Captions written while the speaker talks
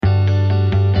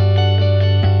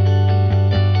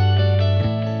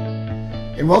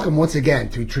And welcome once again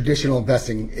to Traditional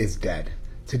Investing is Dead.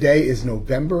 Today is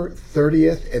November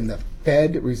 30th and the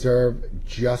Fed Reserve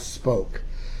just spoke.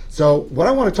 So what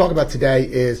I want to talk about today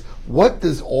is, what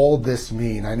does all this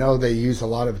mean? I know they use a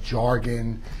lot of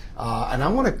jargon, and I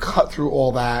want to cut through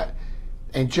all that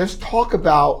and just talk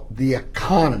about the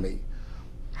economy,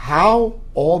 how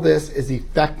all this is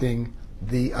affecting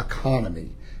the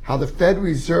economy, how the Fed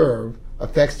Reserve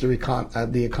affects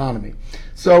the economy.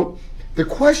 So the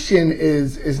question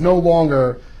is no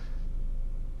longer,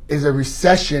 is a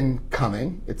recession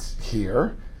coming? It's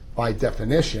here by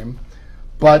definition,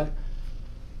 but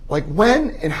like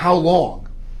when and how long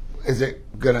is it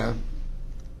gonna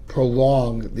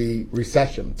prolong the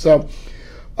recession? So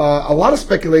a lot of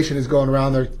speculation is going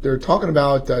around. They're talking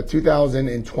about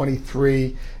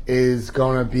 2023 is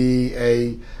going to be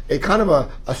a kind of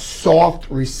a soft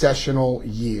recessional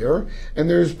year, and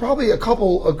there's probably a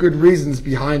couple of good reasons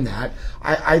behind that.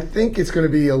 I think it's going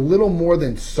to be a little more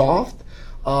than soft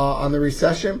on the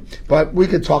recession, but we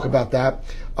could talk about that.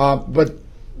 But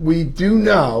we do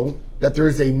know that there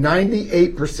is a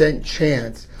 98%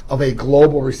 chance of a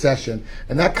global recession,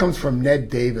 and that comes from Ned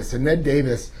Davis. And Ned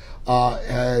Davis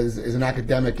is an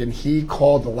academic, and he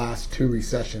called the last two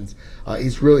recessions.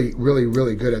 He's really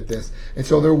good at this. And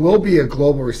so there will be a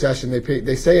global recession.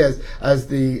 They say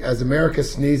as America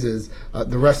sneezes,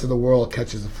 the rest of the world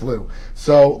catches the flu.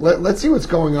 So let's see what's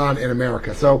going on in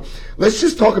America. So let's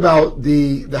just talk about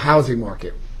the housing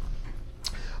market.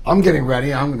 I'm getting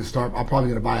ready. I'm probably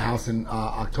going to buy a house in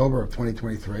October of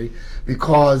 2023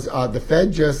 because the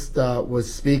Fed just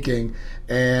was speaking,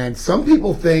 and some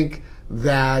people think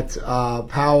that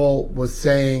Powell was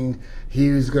saying he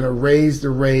was going to raise the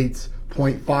rates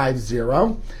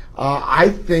 0.50. I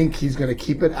think he's going to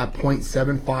keep it at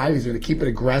 0.75. He's going to keep it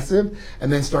aggressive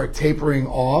and then start tapering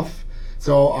off.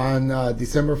 So on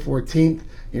December 14th,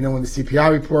 when the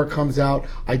CPI report comes out,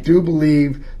 I do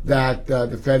believe that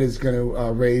the Fed is going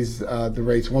to raise the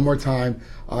rates one more time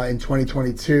in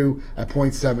 2022 at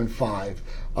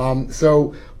 0.75.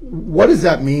 So what does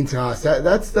that mean to us?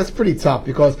 That's pretty tough,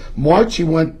 because March he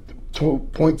went to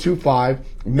 0.25,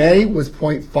 May was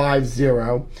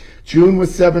 0.50, June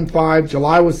was 7.5,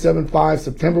 July was 7.5,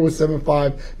 September was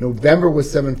 7.5, November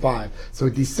was 7.5. So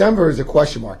December is a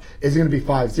question mark. Is it going to be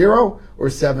 5.0 or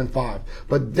 7.5?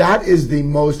 But that is the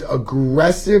most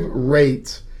aggressive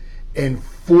rate in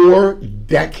 4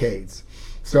 decades.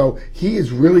 So he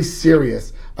is really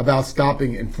serious about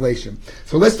stopping inflation.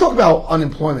 So let's talk about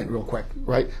unemployment real quick,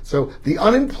 right? So the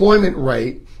unemployment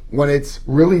rate, when it's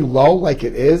really low like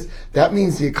it is, that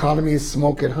means the economy is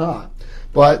smoking hot.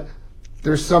 But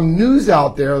there's some news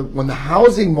out there when the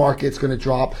housing market's going to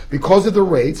drop because of the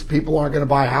rates. People aren't going to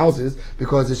buy houses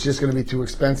because it's just going to be too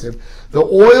expensive. The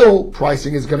oil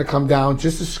pricing is going to come down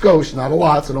just a skosh, not a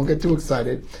lot, so don't get too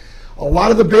excited. A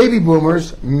lot of the baby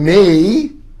boomers,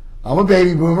 I'm a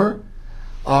baby boomer,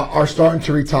 are starting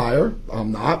to retire.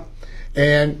 I'm not.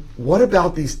 And what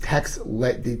about these tech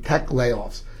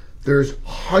layoffs? There's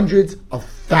hundreds of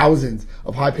thousands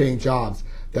of high-paying jobs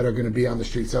that are going to be on the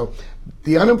street. So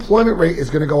the unemployment rate is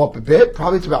going to go up a bit,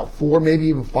 probably to about 4, maybe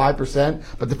even 5%,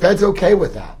 but the Fed's okay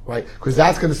with that, right? Because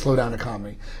that's going to slow down the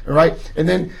economy, all right? And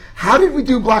then how did we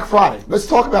do Black Friday? Let's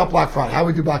talk about Black Friday. How did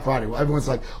we do Black Friday? Well, everyone's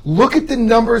like, look at the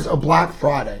numbers of Black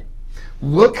Friday.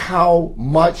 Look how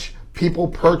much people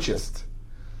purchased.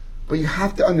 But you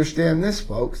have to understand this,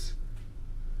 folks.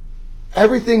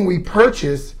 Everything we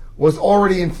purchased was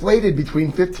already inflated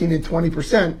between 15 and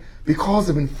 20% because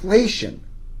of inflation,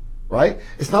 right?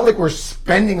 It's not like we're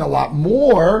spending a lot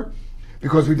more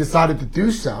because we decided to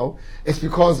do so. It's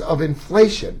because of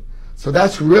inflation. So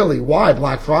that's really why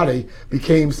Black Friday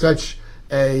became such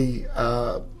a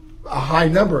high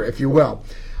number, if you will.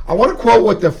 I want to quote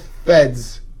what the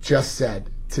Feds just said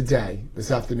today, this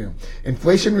afternoon.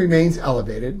 Inflation remains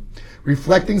elevated,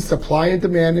 reflecting supply and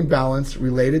demand imbalance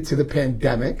related to the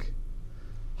pandemic,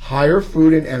 higher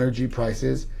food and energy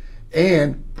prices,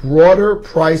 and broader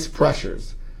price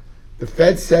pressures. The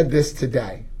Fed said this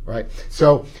today, right?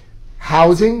 So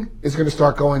housing is going to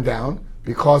start going down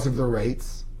because of the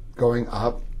rates going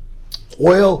up.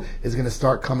 Oil is going to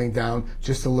start coming down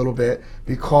just a little bit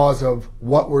because of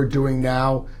what we're doing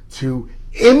now to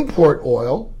import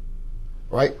oil,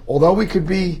 right? Although we could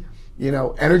be,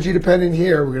 energy dependent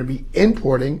here, we're going to be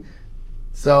importing.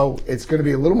 So it's going to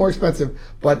be a little more expensive,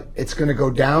 but it's going to go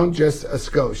down just a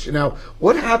skosh. Now,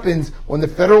 what happens when the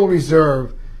Federal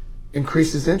Reserve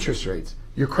increases interest rates?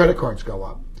 Your credit cards go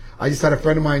up. I just had a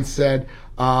friend of mine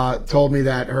told me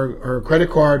that her credit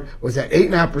card was at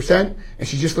 8.5%, and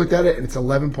she just looked at it and it's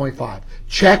 11.5.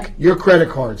 Check your credit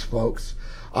cards, folks.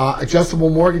 Adjustable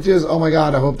mortgages, oh my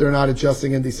God, I hope they're not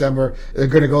adjusting in December. They're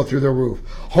going to go through the roof.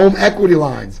 Home equity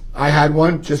lines, I had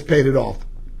one, just paid it off.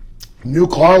 New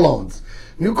car loans.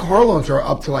 New car loans are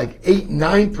up to like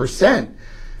 8-9%.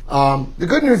 The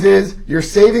good news is your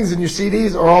savings and your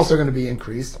CDs are also going to be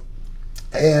increased.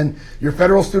 And your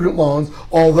federal student loans,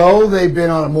 although they've been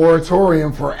on a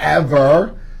moratorium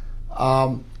forever,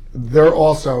 they're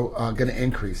also going to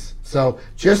increase. So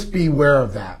just be aware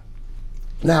of that.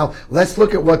 Now, let's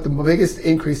look at what the biggest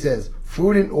increase is.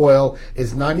 Food and oil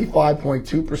is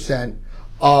 95.2%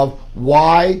 of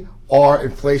why our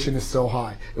inflation is so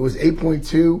high. It was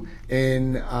 8.2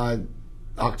 in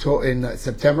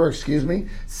September,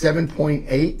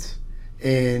 7.8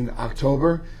 in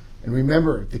October. And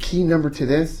remember, the key number to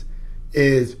this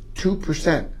is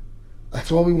 2%.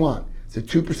 That's all we want. It's a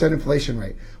 2% inflation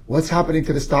rate. What's happening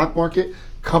to the stock market?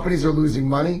 Companies are losing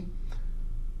money.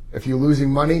 If you're losing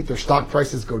money, their stock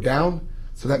prices go down.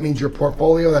 So that means your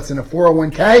portfolio that's in a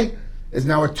 401k is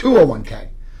now a 201k.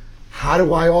 How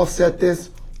do I offset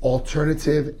this?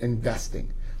 Alternative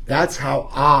investing. That's how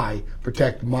I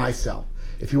protect myself.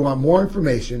 If you want more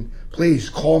information, please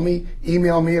call me,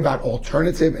 email me about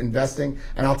alternative investing,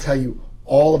 and I'll tell you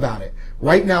all about it.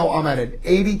 Right now, I'm at an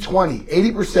 80-20,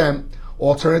 80%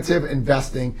 alternative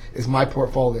investing is my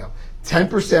portfolio.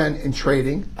 10% in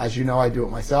trading, as you know, I do it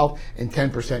myself, and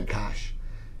 10% cash.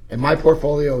 And my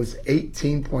portfolio is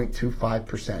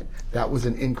 18.25%. That was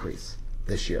an increase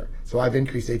this year. So I've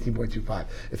increased 18.25.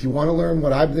 If you want to learn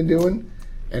what I've been doing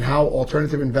and how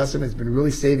alternative investment has been really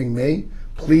saving me,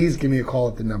 please give me a call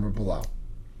at the number below.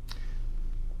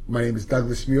 My name is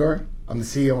Douglas Muir. I'm the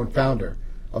CEO and founder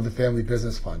of the Family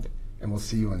Business Fund, and we'll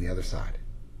see you on the other side.